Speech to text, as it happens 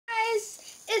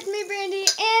Brandy, and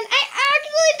I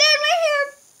actually dyed my hair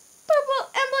purple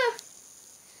and blue.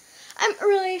 I'm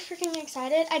really freaking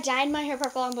excited. I dyed my hair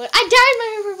purple and blue. I dyed my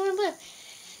hair purple and blue.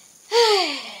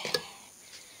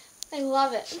 I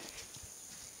love it.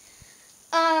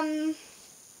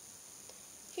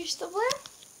 Here's the blue.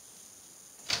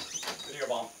 Video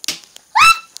bomb.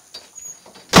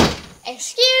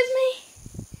 Excuse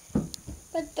me.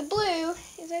 But the blue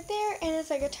is right there, and it's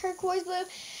like a turquoise blue,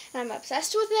 and I'm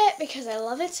obsessed with it because I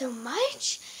love it so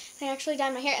much. I actually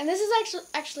dyed my hair, and this is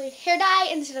actually hair dye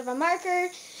instead of a marker.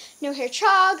 No hair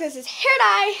chalk. This is hair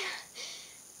dye.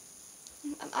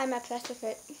 I'm obsessed with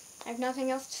it. I have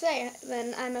nothing else to say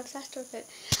than I'm obsessed with it.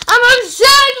 I'm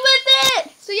obsessed with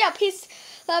it! So yeah, peace,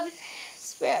 love,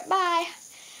 spirit, bye.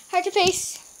 Heart to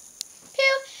face.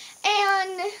 Pew.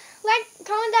 And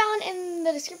comment down in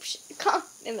the description. Comment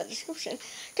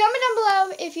down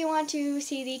below if you want to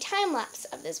see the time lapse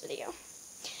of this video.